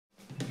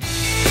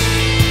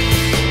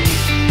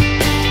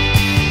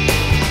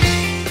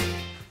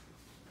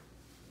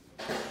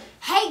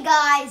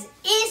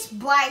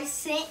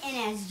Bryson,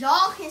 and as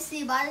y'all can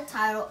see by the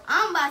title,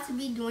 I'm about to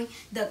be doing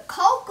the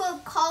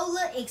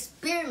Coca-Cola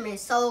experiment.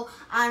 So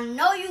I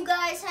know you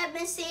guys have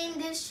been seeing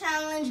this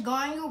challenge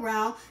going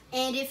around,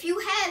 and if you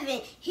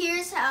haven't,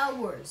 here's how it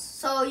works.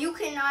 So you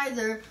can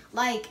either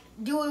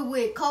do it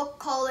with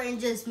Coca-Cola and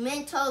just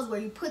Mentos,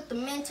 where you put the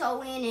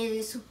Mentos in and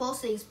it's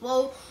supposed to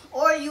explode,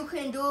 or you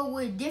can do it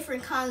with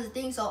different kinds of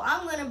things. So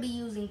I'm gonna be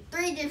using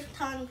 3 different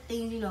kinds of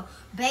things,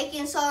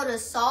 baking soda,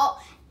 salt,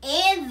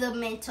 and the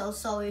Mentos.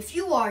 So if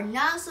you are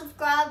not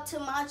subscribed to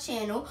my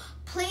channel,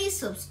 please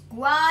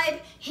subscribe,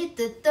 hit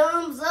the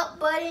thumbs up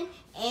button,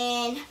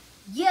 and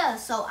yeah,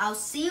 so I'll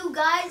see you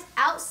guys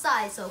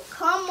outside, so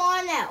come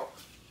on out.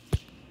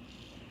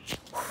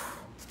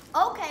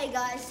 Okay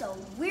guys, so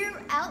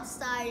we're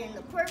outside in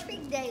the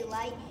perfect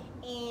daylight,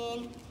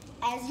 and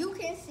as you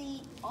can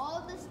see,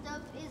 all the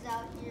stuff is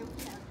out here.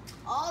 We have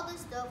all the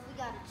stuff. We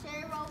got a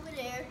chair over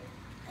there,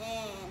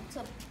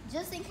 and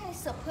just in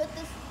case to put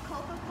this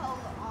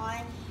Coca-Cola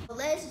on,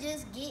 let's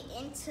just get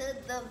into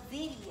the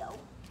video.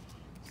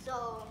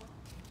 So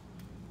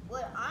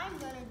what I'm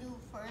gonna do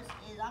first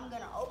is I'm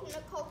gonna open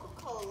the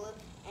Coca-Cola,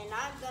 and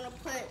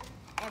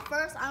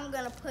first I'm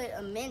gonna put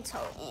a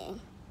Mentos in.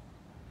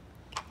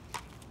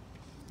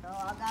 So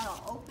I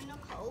gotta open the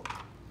Coke.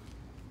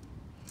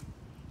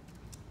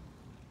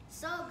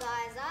 So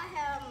guys, I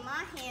have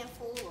my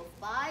handful of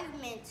 5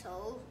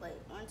 Mentos. Wait,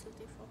 1, 2,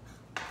 3, 4.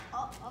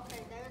 Oh,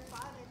 okay, there's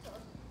 5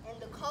 Mentos. And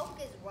the Coke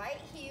is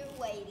right here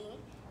waiting.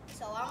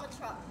 So I'm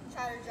gonna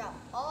try to drop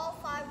all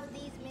 5 of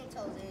these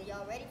Mentos in.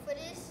 Y'all ready for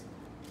this?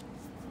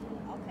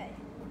 Okay.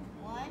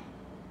 1,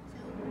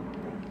 2,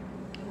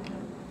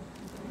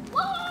 3.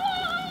 Whoa!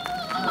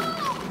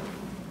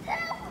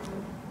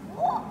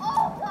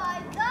 Oh my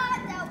God,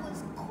 that was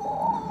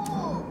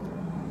cool!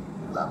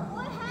 Look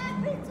what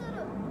happened to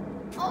the...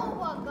 Oh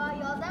my God,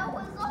 y'all, that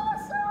was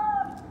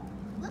awesome!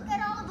 Look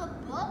at all the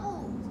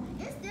bubbles.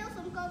 There's still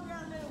some Coke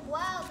down there.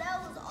 Wow,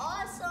 that was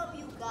awesome,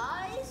 you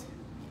guys.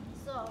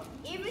 So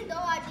even though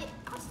I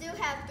still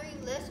have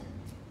 3 left,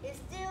 it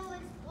still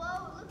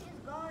exploded. Look,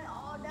 it's going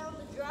all down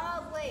the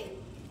driveway.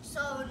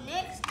 So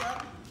next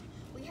up,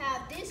 we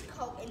have this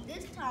Coke, and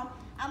this time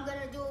I'm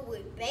gonna do it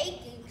with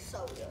baking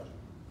soda.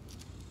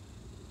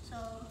 So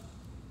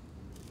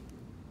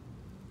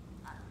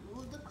I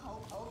move the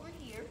Coke over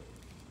here,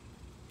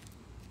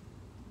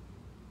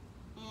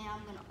 and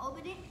I'm gonna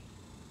open it,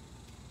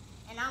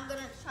 and I'm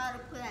gonna try to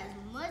put as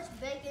much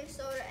baking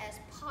soda as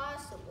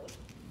possible.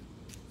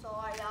 So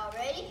are y'all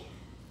ready?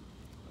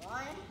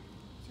 1,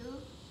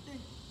 2,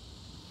 3.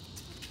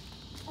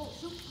 Oh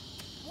shoot!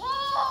 Whoa!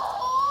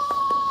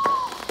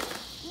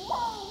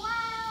 Whoa!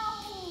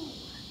 Wow!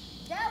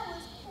 That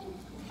was cool.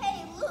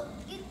 Hey, look!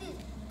 Get this.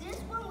 This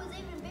one was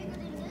even bigger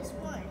than this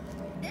one.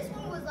 This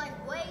one was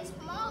way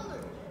smaller.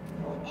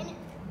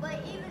 But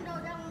even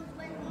though that one was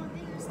way more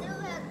bigger, it still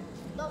had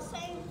those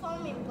same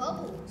foaming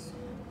bubbles.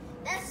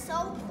 That's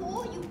so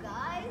cool, you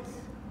guys.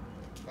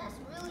 That's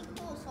really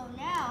cool. So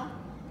now,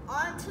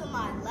 on to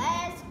my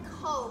last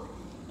Coke.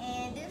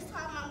 And this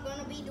time I'm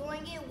gonna be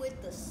doing it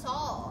with the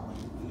salt.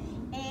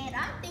 And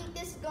I think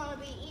this is gonna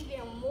be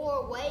even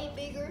more, way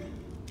bigger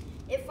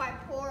if I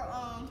pour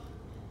a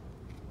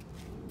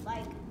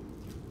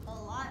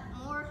lot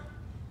more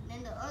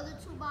than the other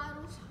 2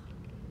 bottles.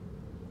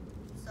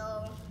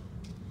 So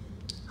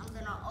I'm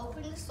gonna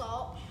open the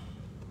salt.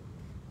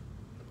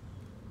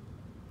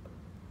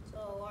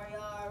 So are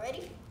y'all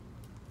ready?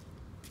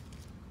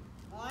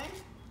 1,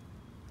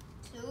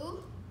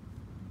 2,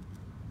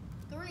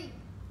 3.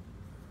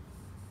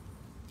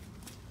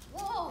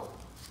 Whoa!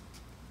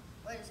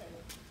 Wait a second.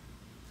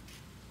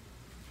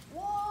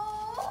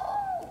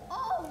 Whoa!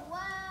 Oh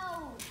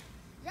wow!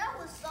 That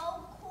was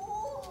so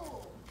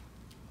cool.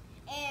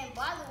 And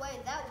by the way,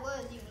 that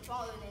was even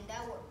smaller than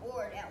that one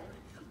or that one.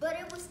 But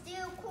it was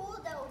still cool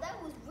though.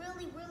 That was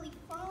really, really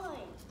fun.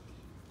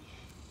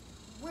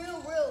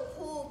 Real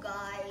cool,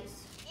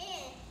 guys.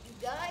 And you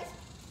guys,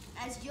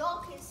 as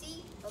y'all can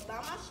see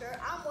about my shirt,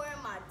 I'm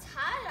wearing my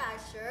tie-dye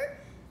shirt.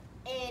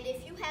 And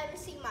if you haven't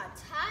seen my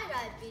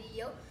tie-dye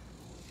video,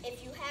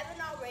 if you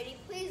haven't already,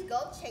 please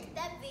go check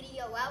that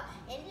video out.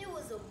 And it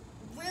was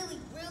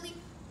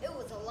it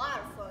was a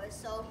lot of fun.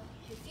 So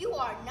if you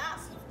are not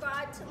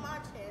subscribed to my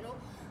channel,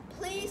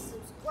 please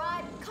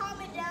subscribe.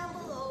 Comment down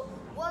below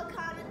what kind